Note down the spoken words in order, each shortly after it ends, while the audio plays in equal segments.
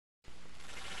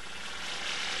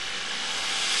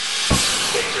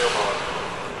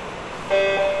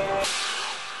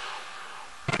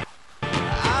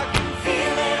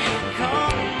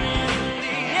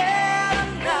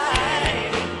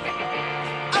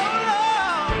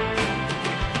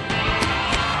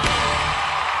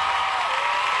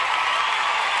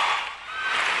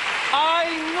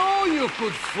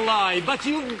could fly, but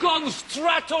you've gone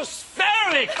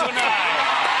stratospheric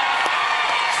tonight.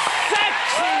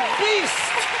 Sexy beast!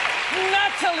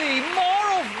 Natalie,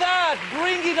 more of that.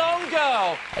 Bring it on,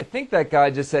 girl. I think that guy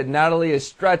just said Natalie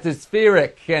is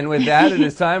stratospheric. And with that, it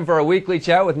is time for our weekly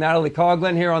chat with Natalie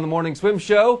Coughlin here on the Morning Swim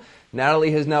Show.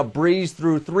 Natalie has now breezed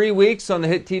through 3 weeks on the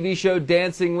hit TV show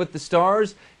Dancing with the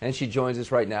Stars, and she joins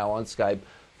us right now on Skype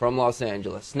from Los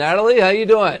Angeles. Natalie, how you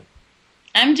doing?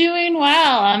 I'm doing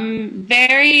well. I'm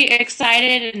very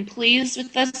excited and pleased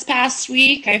with this past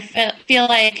week. I feel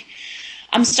like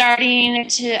I'm starting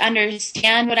to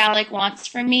understand what Alec wants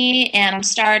from me, and I'm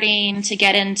starting to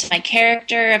get into my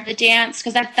character of the dance,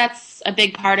 because that's a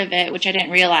big part of it, which I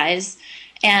didn't realize.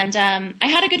 And I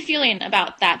had a good feeling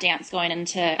about that dance going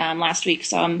into last week,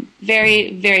 so I'm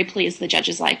very, very pleased the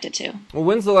judges liked it too. Well,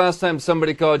 when's the last time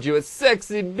somebody called you a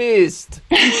sexy beast?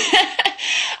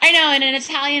 I know, in an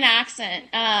Italian accent.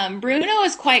 Bruno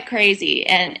is quite crazy,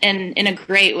 and in a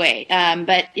great way.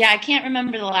 But yeah, I can't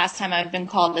remember the last time I've been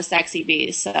called a sexy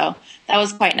beast, so that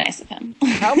was quite nice of him.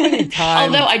 How many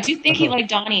times? Although I do think he liked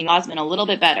Donnie Osmond a little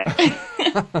bit better.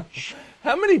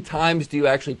 How many times do you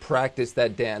actually practice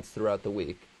that dance throughout the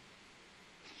week?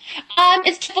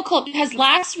 It's difficult because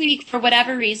last week, for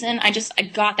whatever reason, I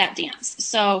got that dance.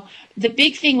 So the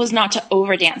big thing was not to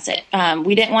over dance it.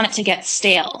 We didn't want it to get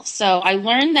stale. So I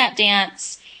learned that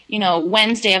dance,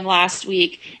 Wednesday of last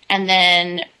week, and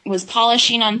then was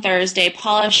polishing on Thursday,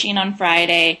 polishing on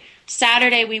Friday.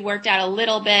 Saturday we worked out a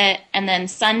little bit, and then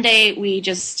Sunday we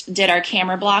just did our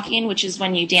camera blocking, which is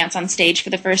when you dance on stage for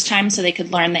the first time so they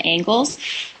could learn the angles.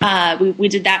 We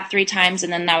did that 3 times,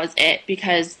 and then that was it,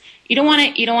 because you don't want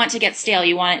it to get stale.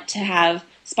 You want it to have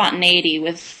spontaneity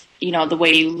with the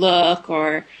way you look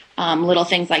or little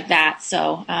things like that.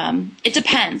 So it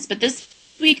depends. But this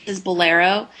week is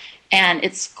bolero, and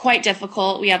it's quite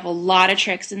difficult. We have a lot of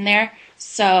tricks in there.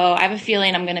 So I have a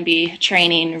feeling I'm going to be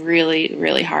training really,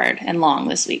 really hard and long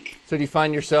this week. So do you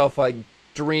find yourself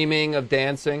dreaming of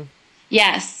dancing?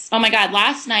 Yes. Oh my God.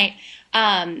 Last night,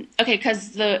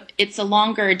 because it's a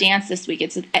longer dance this week.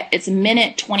 It's a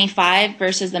minute 25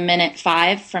 versus the minute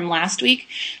 5 from last week.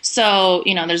 So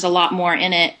there's a lot more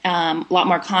in it, a lot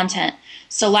more content.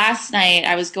 So last night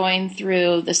I was going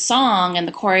through the song and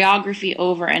the choreography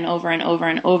over and over and over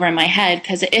and over in my head,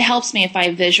 because it helps me if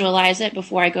I visualize it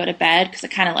before I go to bed, because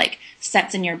it kind of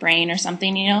sets in your brain or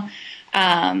something,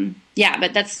 Yeah,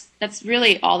 but that's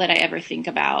really all that I ever think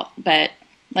about. But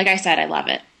like I said, I love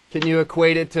it. Can you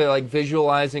equate it to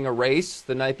visualizing a race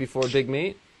the night before a big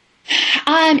meet?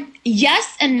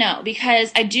 Yes and no,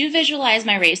 because I do visualize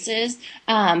my races,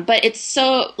 but it's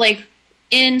so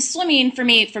in swimming, for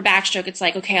me, for backstroke, it's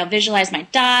okay, I'll visualize my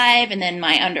dive and then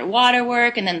my underwater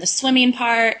work and then the swimming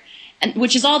part, and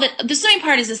which is all the swimming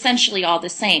part is essentially all the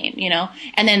same,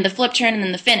 and then the flip turn and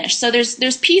then the finish. So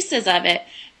there's pieces of it,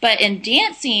 but in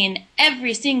dancing,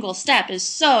 every single step is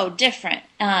so different.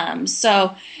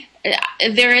 So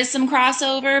there is some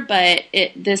crossover, but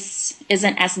this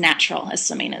isn't as natural as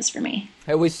swimming is for me.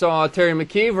 Hey, we saw Teri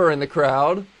McKeever in the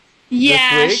crowd.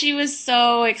 Yeah, she was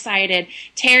so excited.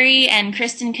 Teri and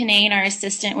Kristen Kinane, our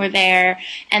assistant, were there.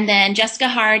 And then Jessica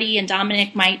Hardy and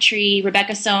Dominic Maitrey,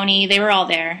 Rebecca Soni, they were all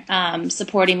there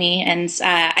supporting me. And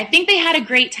I think they had a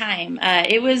great time.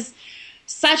 It's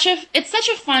such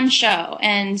a fun show.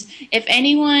 And if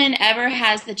anyone ever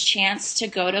has the chance to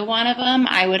go to one of them,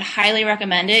 I would highly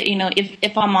recommend it,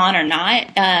 if I'm on or not.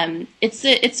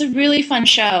 It's a really fun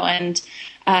show. And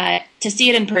to see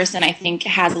it in person, I think,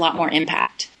 has a lot more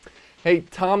impact. Hey,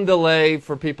 Tom DeLay,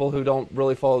 for people who don't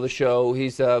really follow the show,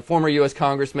 he's a former U.S.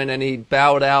 congressman, and he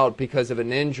bowed out because of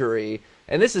an injury.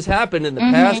 And this has happened in the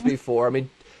past before. I mean,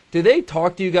 do they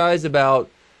talk to you guys about,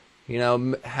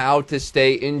 how to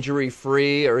stay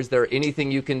injury-free, or is there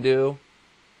anything you can do?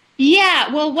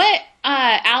 Yeah, well, what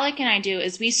Alec and I do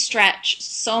is we stretch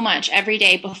so much every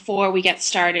day before we get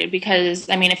started, because,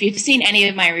 if you've seen any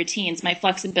of my routines, my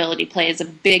flexibility plays a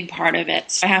big part of it,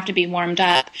 so I have to be warmed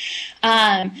up.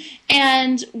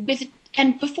 And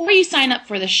before you sign up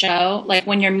for the show,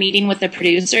 when you're meeting with the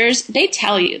producers, they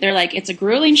tell you, they're like, it's a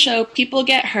grueling show, people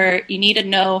get hurt, you need to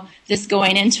know this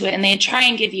going into it, and they try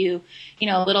and give you,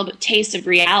 a little bit taste of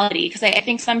reality, because I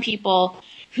think some people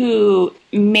who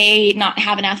may not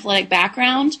have an athletic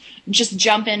background just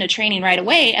jump into training right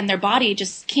away, and their body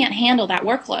just can't handle that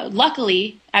workload.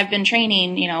 Luckily, I've been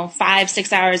training,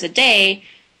 5-6 hours a day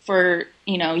for,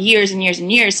 years and years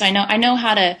and years. So I know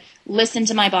how to listen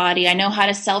to my body. I know how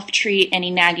to self-treat any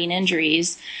nagging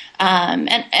injuries. And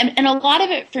a lot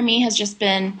of it for me has just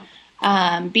been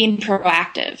being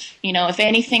proactive. If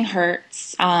anything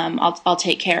hurts, I'll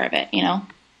take care of it,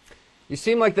 You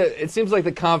seem like it seems like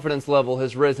the confidence level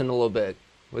has risen a little bit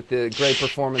with the great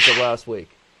performance of last week.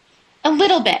 A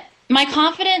little bit. My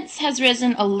confidence has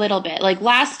risen a little bit. Like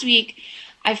last week,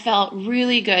 I felt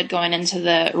really good going into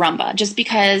the rumba just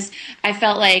because I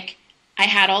felt like I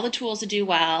had all the tools to do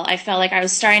well. I felt like I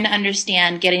was starting to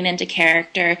understand getting into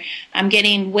character. I'm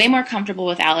getting way more comfortable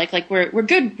with Alec. Like we're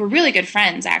good. We're really good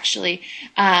friends, actually.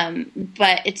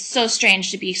 But it's so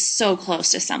strange to be so close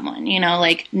to someone, you know,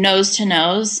 like nose to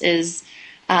nose is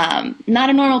not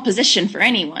a normal position for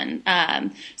anyone.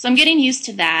 So I'm getting used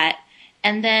to that.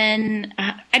 And then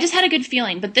I just had a good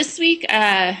feeling. But this week,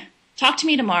 talk to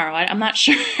me tomorrow. I'm not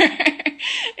sure.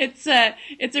 It's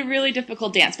a really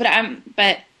difficult dance,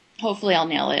 but hopefully I'll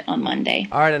nail it on Monday.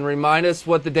 All right, and remind us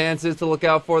what the dance is to look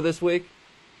out for this week.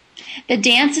 The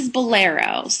dance is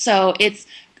bolero. So it's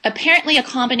apparently a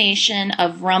combination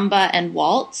of rumba and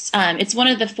waltz. It's one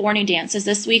of the 4 new dances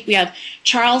this week. We have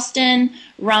Charleston,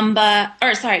 bolero,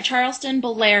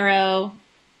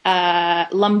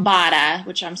 lambada,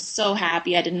 which I'm so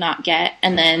happy I did not get,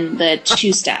 and then the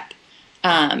two-step,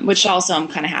 which also I'm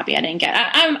kind of happy I didn't get.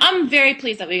 I'm very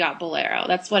pleased that we got bolero.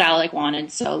 That's what Alec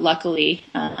wanted, so luckily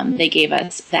they gave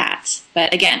us that.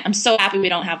 But again, I'm so happy we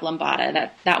don't have lambada.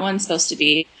 That one's supposed to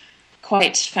be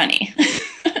quite funny.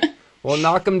 Well,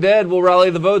 knock 'em dead. We'll rally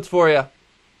the votes for you.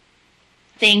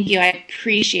 Thank you. I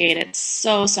appreciate it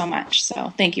so much.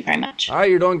 So thank you very much. All right,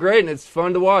 you're doing great, and it's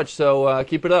fun to watch, so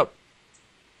keep it up.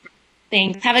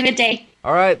 Thanks. Have a good day.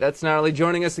 All right, that's Natalie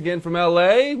joining us again from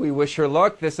L.A. We wish her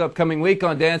luck this upcoming week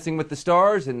on Dancing with the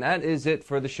Stars, and that is it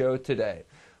for the show today.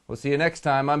 We'll see you next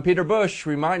time. I'm Peter Bush,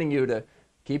 reminding you to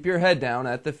keep your head down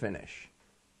at the finish.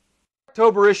 The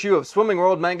October issue of Swimming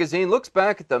World magazine looks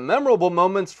back at the memorable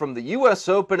moments from the U.S.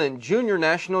 Open and Junior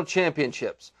National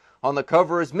Championships. On the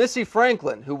cover is Missy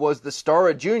Franklin, who was the star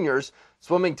at juniors,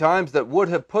 swimming times that would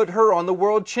have put her on the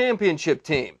World Championship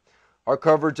team. Our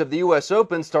coverage of the U.S.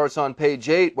 Open starts on page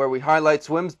 8, where we highlight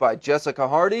swims by Jessica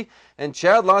Hardy and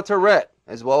Chad LaTourette,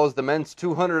 as well as the men's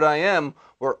 200 IM,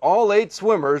 where all 8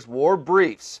 swimmers wore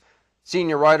briefs.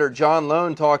 Senior writer John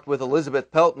Lone talked with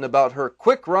Elizabeth Pelton about her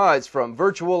quick rise from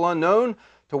virtual unknown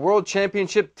to World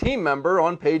Championship team member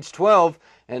on page 12,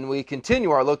 and we continue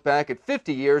our look back at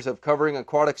 50 years of covering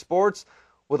aquatic sports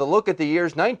with a look at the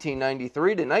years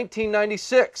 1993 to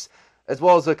 1996, as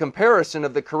well as a comparison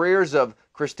of the careers of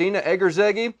Christina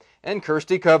Egerzegi and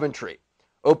Kirsty Coventry.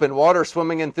 Open water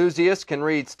swimming enthusiasts can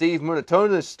read Steve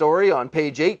Munatona's story on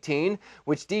page 18,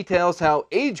 which details how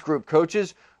age group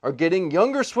coaches are getting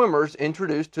younger swimmers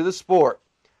introduced to the sport.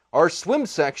 Our swim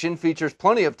section features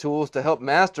plenty of tools to help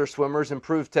master swimmers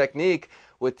improve technique,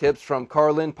 with tips from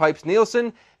Carlin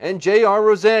Pipes-Nielsen and J.R.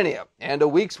 Rosania, and a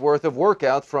week's worth of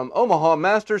workouts from Omaha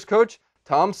Masters coach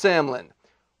Tom Samlin.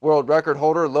 World record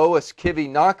holder Lois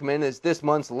Kivi-Nachman is this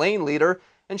month's lane leader,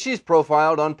 and she's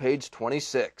profiled on page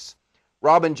 26.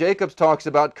 Robin Jacobs talks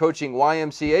about coaching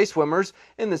YMCA swimmers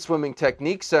in the swimming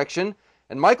technique section,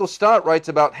 and Michael Stott writes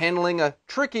about handling a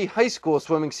tricky high school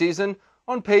swimming season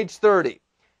on page 30.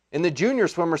 In the junior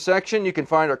swimmer section, you can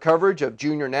find our coverage of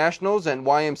junior nationals and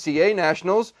YMCA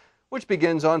nationals, which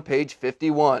begins on page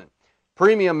 51.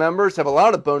 Premium members have a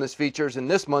lot of bonus features in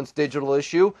this month's digital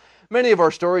issue. Many of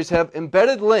our stories have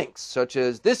embedded links, such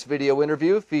as this video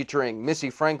interview featuring Missy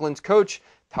Franklin's coach,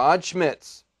 Todd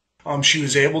Schmitz. She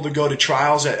was able to go to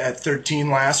trials at 13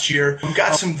 last year.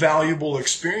 Got some valuable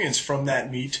experience from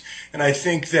that meet. And I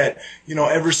think that,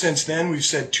 ever since then, we've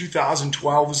said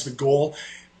 2012 is the goal.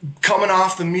 Coming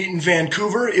off the meet in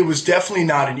Vancouver, it was definitely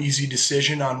not an easy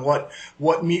decision on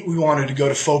what meet we wanted to go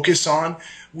to focus on.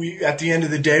 At the end of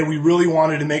the day, we really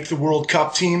wanted to make the World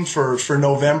Cup team for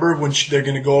November, when they're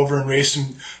going to go over and race a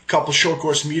couple short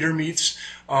course meter meets.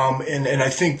 And I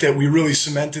think that we really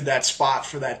cemented that spot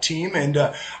for that team. And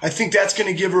I think that's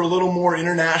going to give her a little more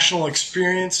international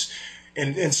experience.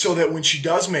 And so that when she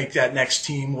does make that next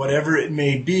team, whatever it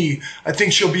may be, I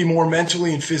think she'll be more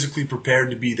mentally and physically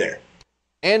prepared to be there.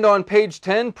 And on page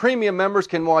 10, premium members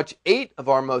can watch 8 of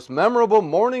our most memorable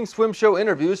morning swim show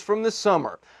interviews from this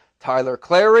summer. Tyler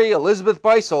Clary, Elizabeth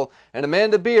Beisel, and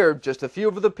Amanda Beard, just a few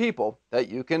of the people that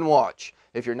you can watch.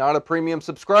 If you're not a premium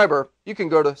subscriber, you can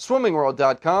go to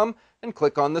swimmingworld.com and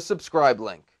click on the subscribe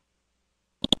link.